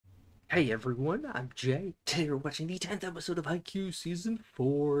Hey everyone, I'm Jay. Today we're watching the 10th episode of Haikyuu Season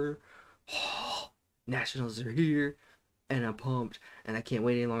 4. Nationals are here, and I'm pumped, and I can't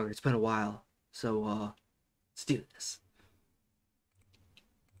wait any longer. It's been a while. So, let's do this.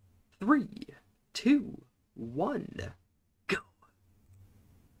 3, 2, 1, go.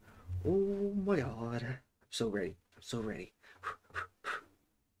 Oh my god. I'm so ready. I'm so ready.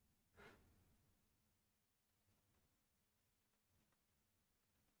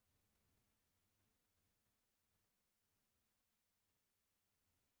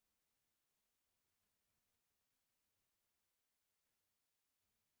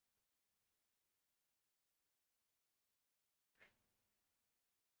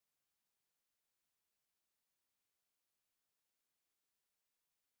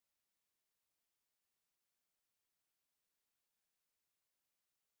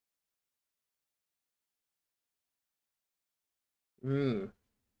 Hmm.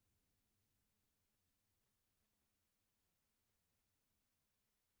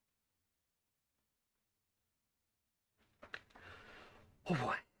 Oh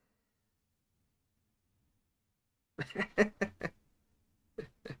boy.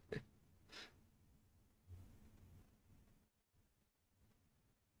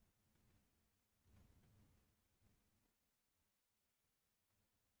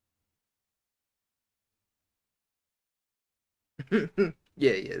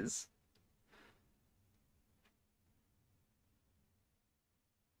 Yeah, he is.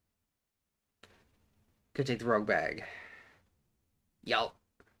 Could take the wrong bag. Yup.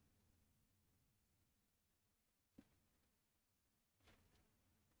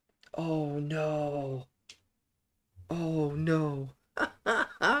 Oh no. Oh no.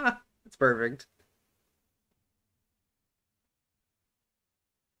 It's perfect.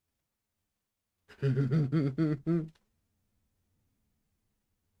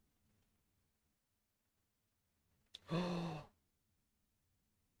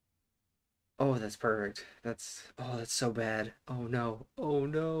 Oh, that's perfect. That's so bad. Oh no. Oh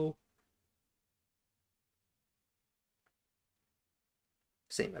no.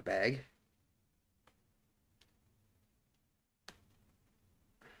 Save my bag.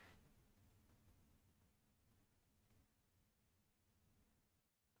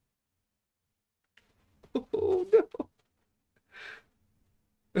 Oh no.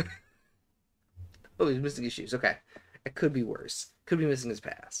 Oh, he's missing his shoes. Okay. It could be worse. Could be missing his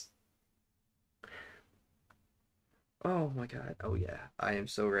pass. Oh my god. Oh yeah. I am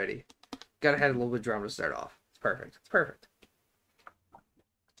so ready. Gotta have a little bit of drama to start off. It's perfect. It's perfect.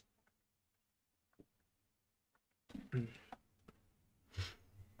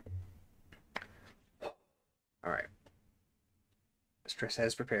 All right. Stress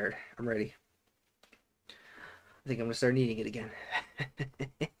has prepared. I'm ready. I think I'm gonna start needing it again.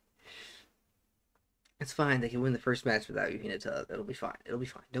 It's fine. They can win the first match without you, Hinata. It'll be fine. It'll be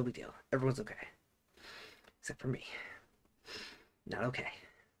fine. No big deal. Everyone's okay. Except for me. Not okay.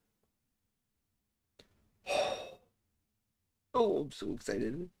 Oh, I'm so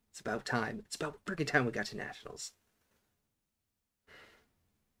excited. It's about time. It's about freaking time we got to nationals.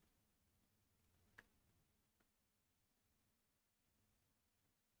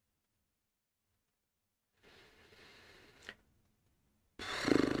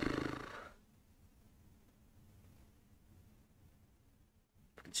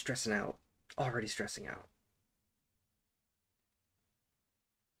 Freaking stressing out. Already stressing out.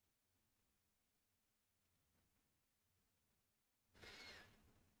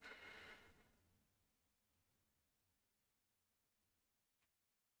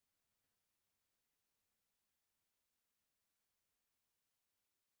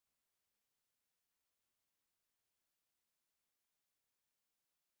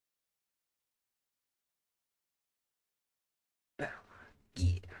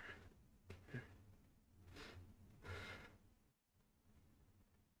 Yeah.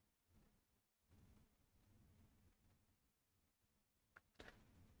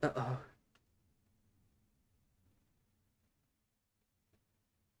 Uh-oh.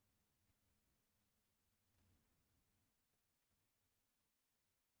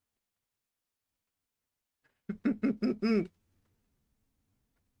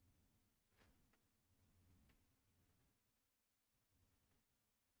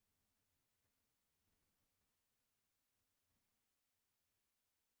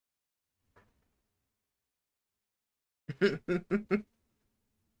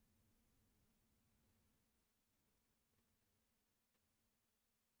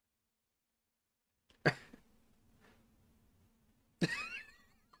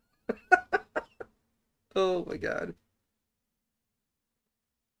 Oh my god.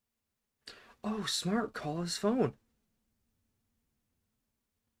 Oh, smart. Call his phone.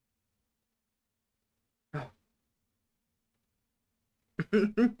 Oh.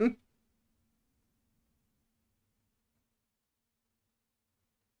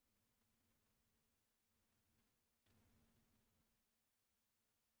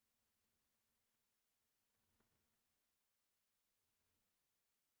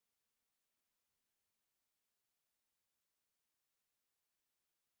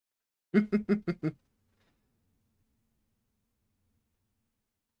 That's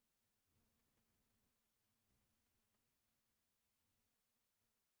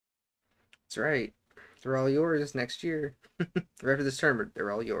right. They're all yours next year. Right after this tournament,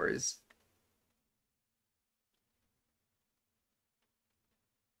 they're all yours.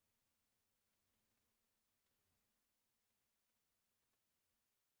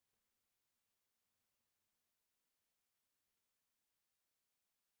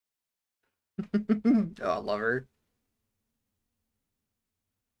 Oh, I love her.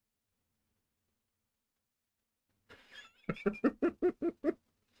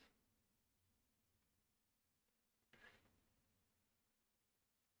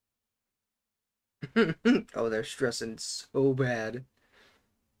 Oh, they're stressing so bad.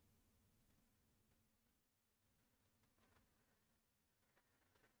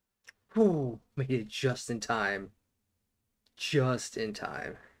 Whew, made it just in time. Just in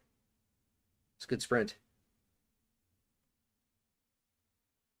time. It's a good sprint.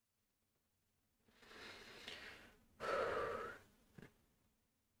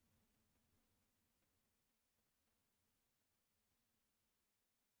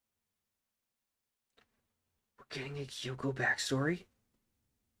 We're getting a Kyoko backstory.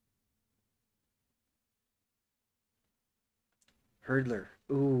 Hurdler.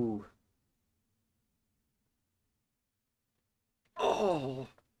 Ooh. Oh.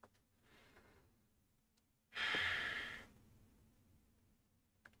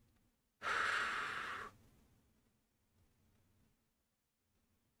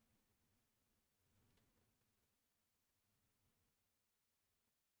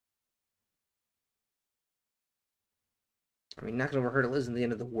 I mean, knocking over Hurdle isn't the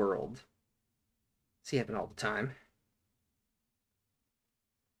end of the world. See happen all the time.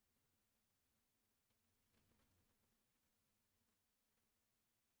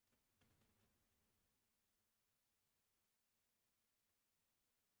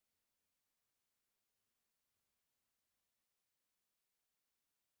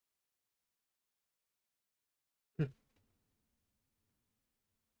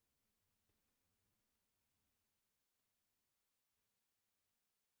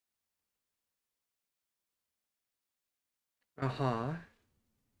 Uh-huh.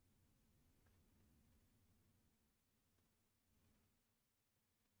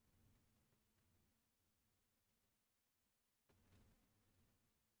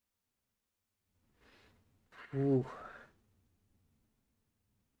 Ooh.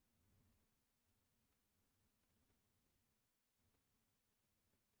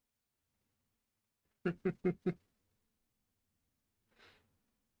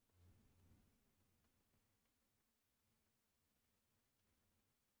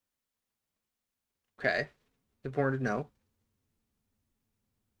 Okay. Important to know.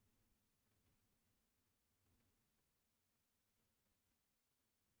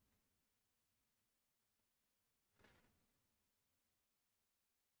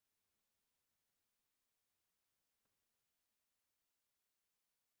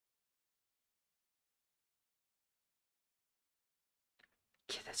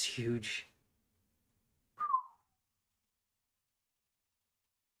 Yeah, that's huge.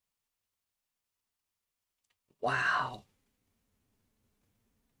 Wow.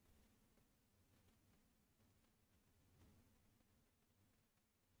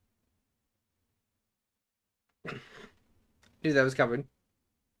 Knew that was coming.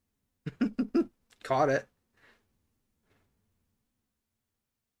 Caught it.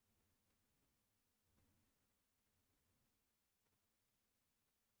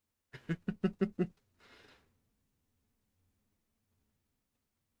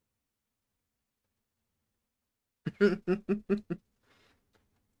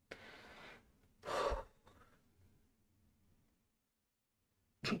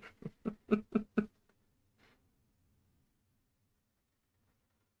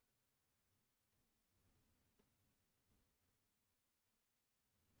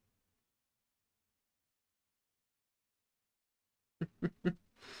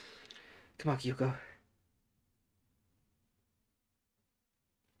 Come on, Kyoko.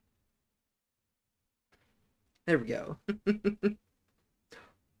 There we go.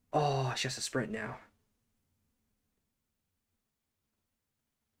 Oh, she has to sprint now.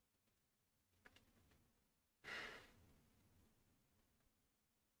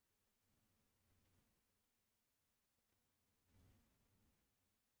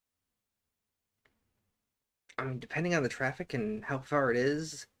 I mean, depending on the traffic and how far it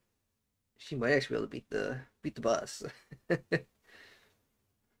is, she might actually be able to beat the bus. It's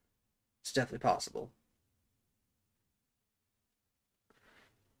definitely possible.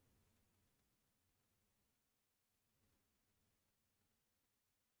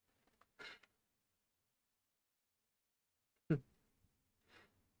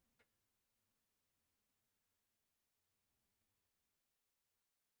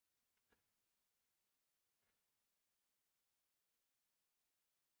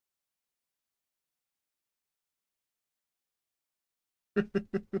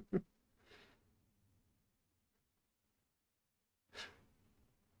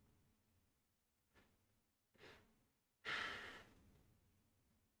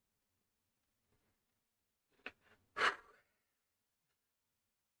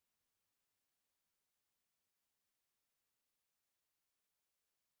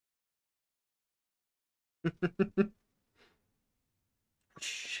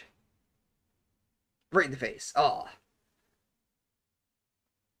 Right in the face. Oh.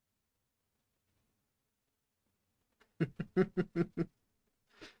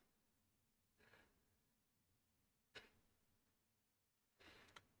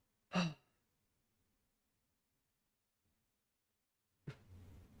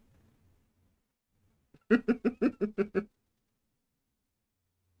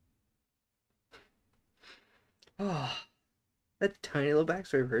 Oh, that tiny little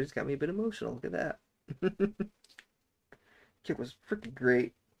backstory of hers got me a bit emotional. Look at that. Kid was freaking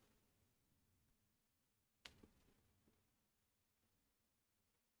great.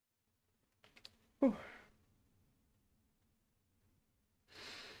 Oh.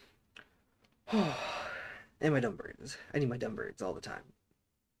 Oh. And my dumb birds. I need my dumb birds all the time.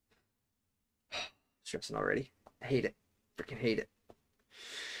 Stressing already. I hate it. Freaking hate it.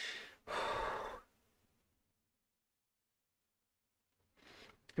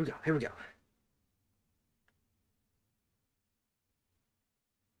 Here we go. Here we go.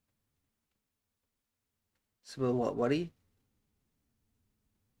 So what? Whatty?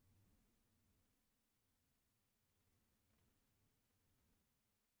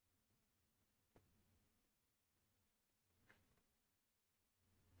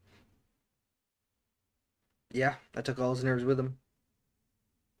 Yeah, I took all his nerves with him.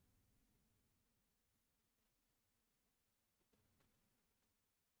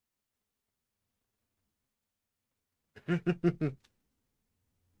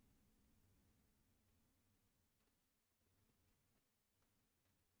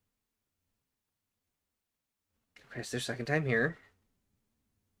 Okay, it's their second time here.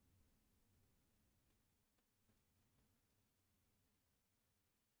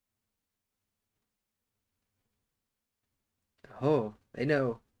 Oh, they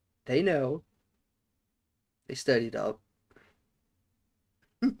know. They know. They studied up.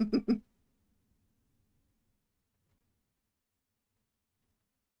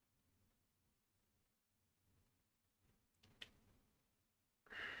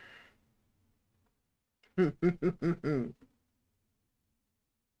 All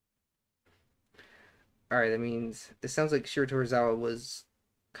right, that means it sounds like Shiro Torizawa was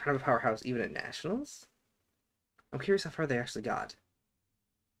kind of a powerhouse even at nationals. I'm curious how far they actually got.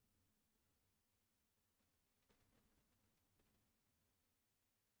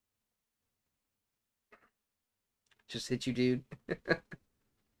 Just hit you, dude.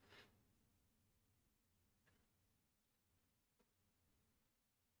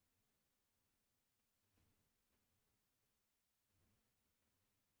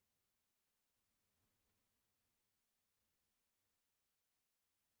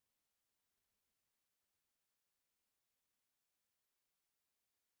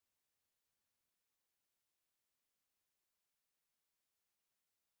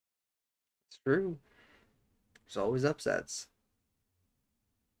 It's true. There's always upsets.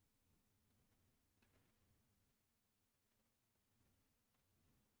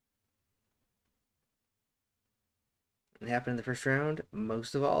 It happened in the first round,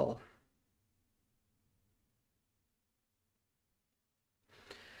 most of all.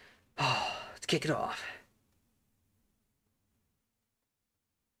 Oh, let's kick it off.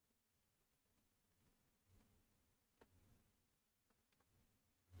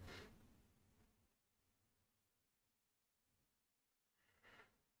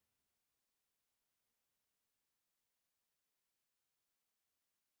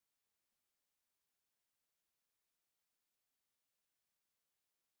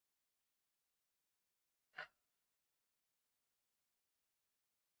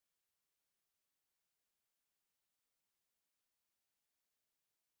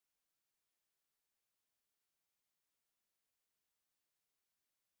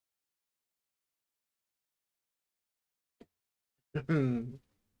 Hmm.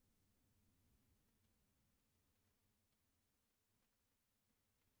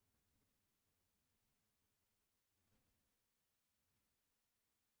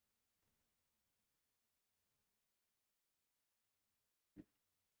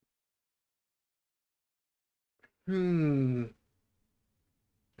 Hmm.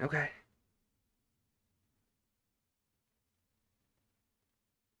 Okay.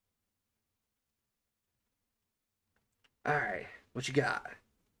 All right. What you got?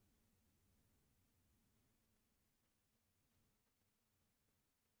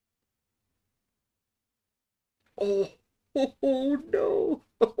 Oh, oh, no.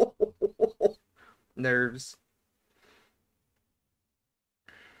 Nerves.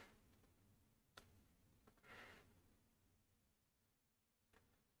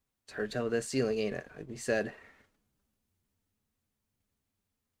 It's hard to tell with that ceiling, ain't it? Like we said.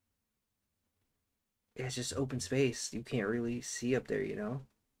 Yeah, it's just open space. You can't really see up there, you know?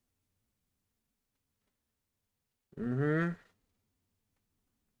 Mm-hmm.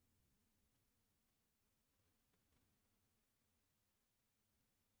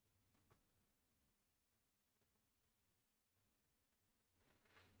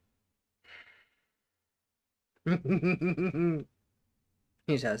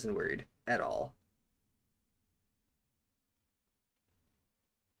 He just hasn't worried at all.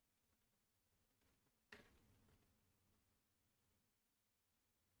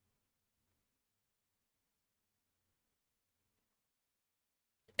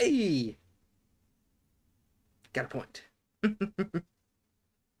 Hey, got a point.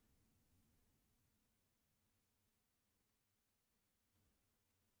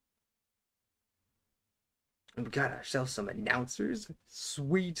 We got ourselves some announcers.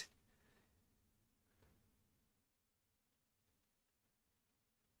 Sweet.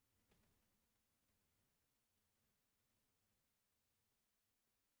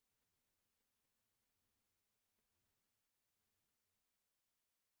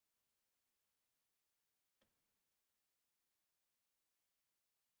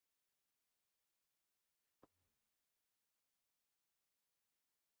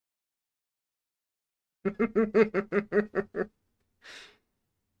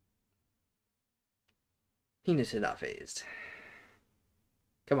 Penis is not phased.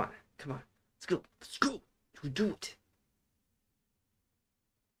 Come on, come on. Let's go. Let's go. We do it.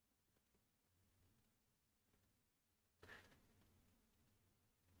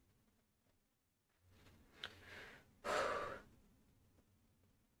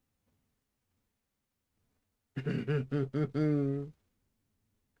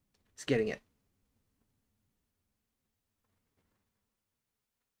 It's getting it.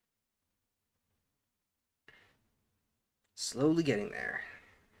 Slowly getting there.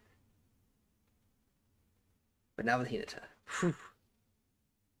 But now with Hinata. Whew.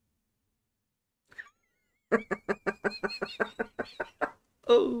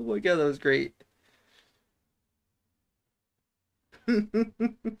 Oh my god, that was great.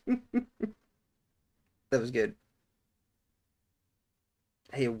 That was good.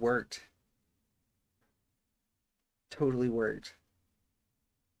 Hey, it worked. Totally worked.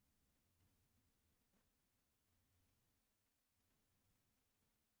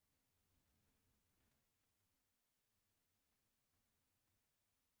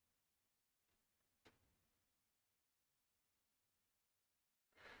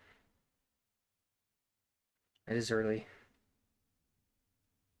 It is early.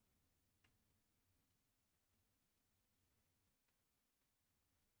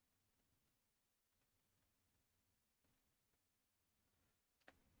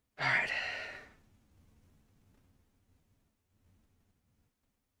 All right.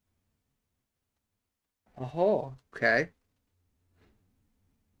 Oh, okay.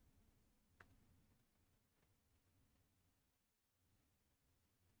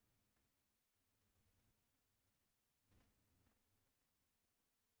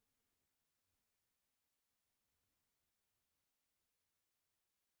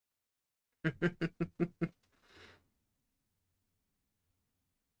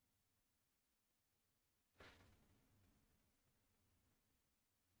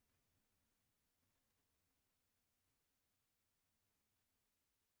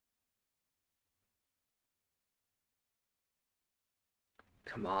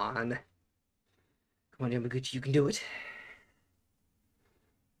 Come on. Come on, Yamaguchi, you can do it.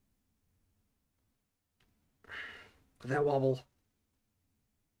 With that wobble.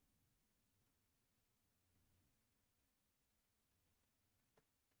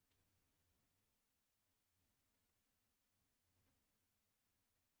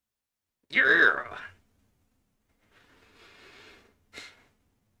 Yeah.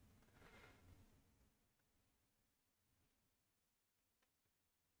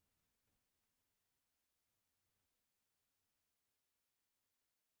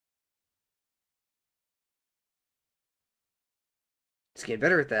 It's getting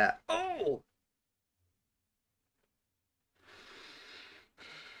better at that. Oh!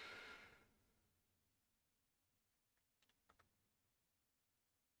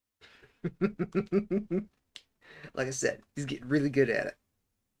 Like I said, he's getting really good at it.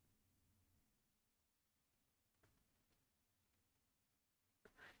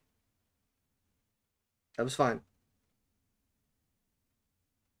 That was fine.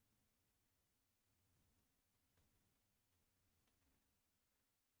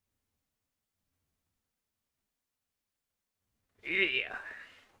 Yeah.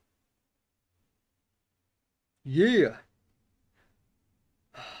 Yeah.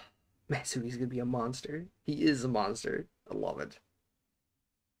 Masui's gonna be a monster. He is a monster. I love it.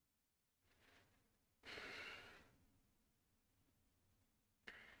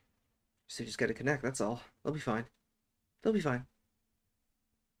 So you just gotta connect, that's all. They'll be fine. They'll be fine.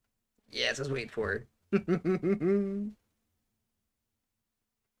 Yes, I was waiting for it.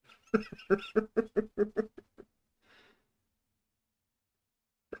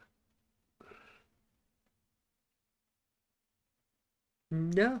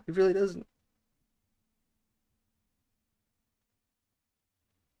 No, it really doesn't.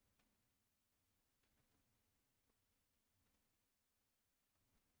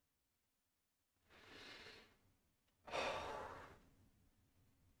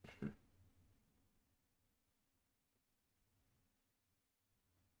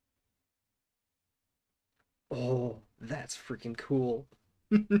 Oh, that's freaking cool.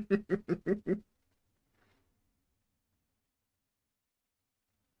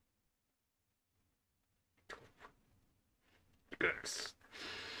 Yes.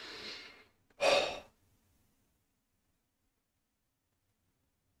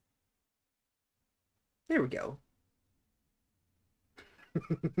 There we go.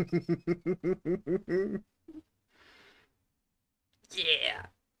 Yeah.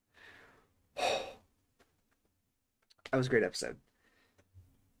 That was a great episode.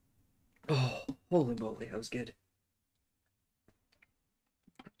 Oh, holy moly, that was good.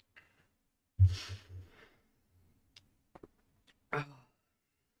 Oh.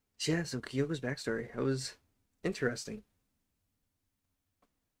 Yeah, so Kyoko's backstory. That was interesting.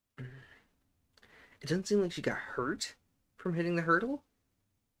 It doesn't seem like she got hurt from hitting the hurdle.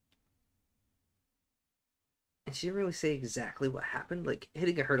 And she didn't really say exactly what happened. Like,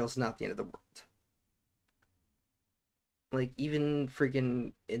 hitting a hurdle is not the end of the world. Like, even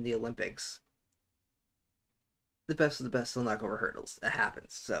freaking in the Olympics, the best of the best will knock over hurdles. That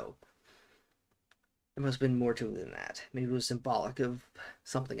happens. So, there must have been more to it than that. Maybe it was symbolic of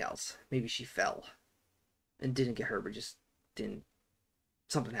something else. Maybe she fell and didn't get hurt, but just didn't.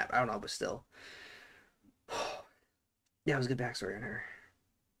 Something happened. I don't know, but still. Yeah, it was a good backstory on her.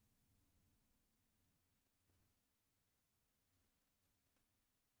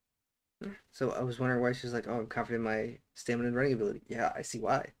 So I was wondering why she's like, "Oh, I'm confident in my stamina and running ability." Yeah, I see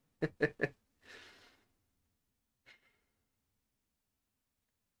why.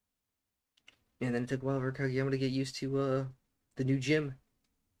 And then it took a while for Kageyama to get used to the new gym.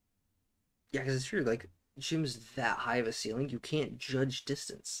 Yeah, because it's true. Like gym's that high of a ceiling, you can't judge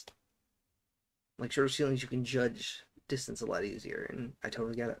distance. Like shorter ceilings, you can judge distance a lot easier, and I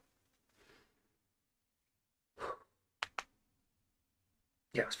totally get it.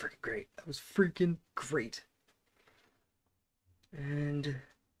 Yeah, it was freaking great. That was freaking great. And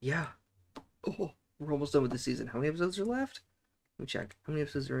yeah, oh, we're almost done with the season. How many episodes are left? Let me check. How many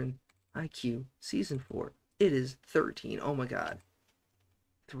episodes are in Haikyuu season 4? It is 13. Oh my god.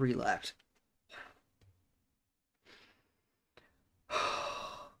 3 left.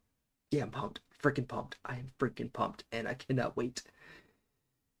 Yeah, I'm pumped. Freaking pumped. I am freaking pumped, and I cannot wait.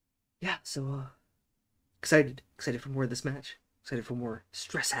 Yeah, so excited. Excited for more of this match. Excited for more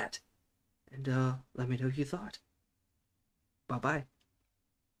Stress Hat. And let me know what you thought. Bye bye.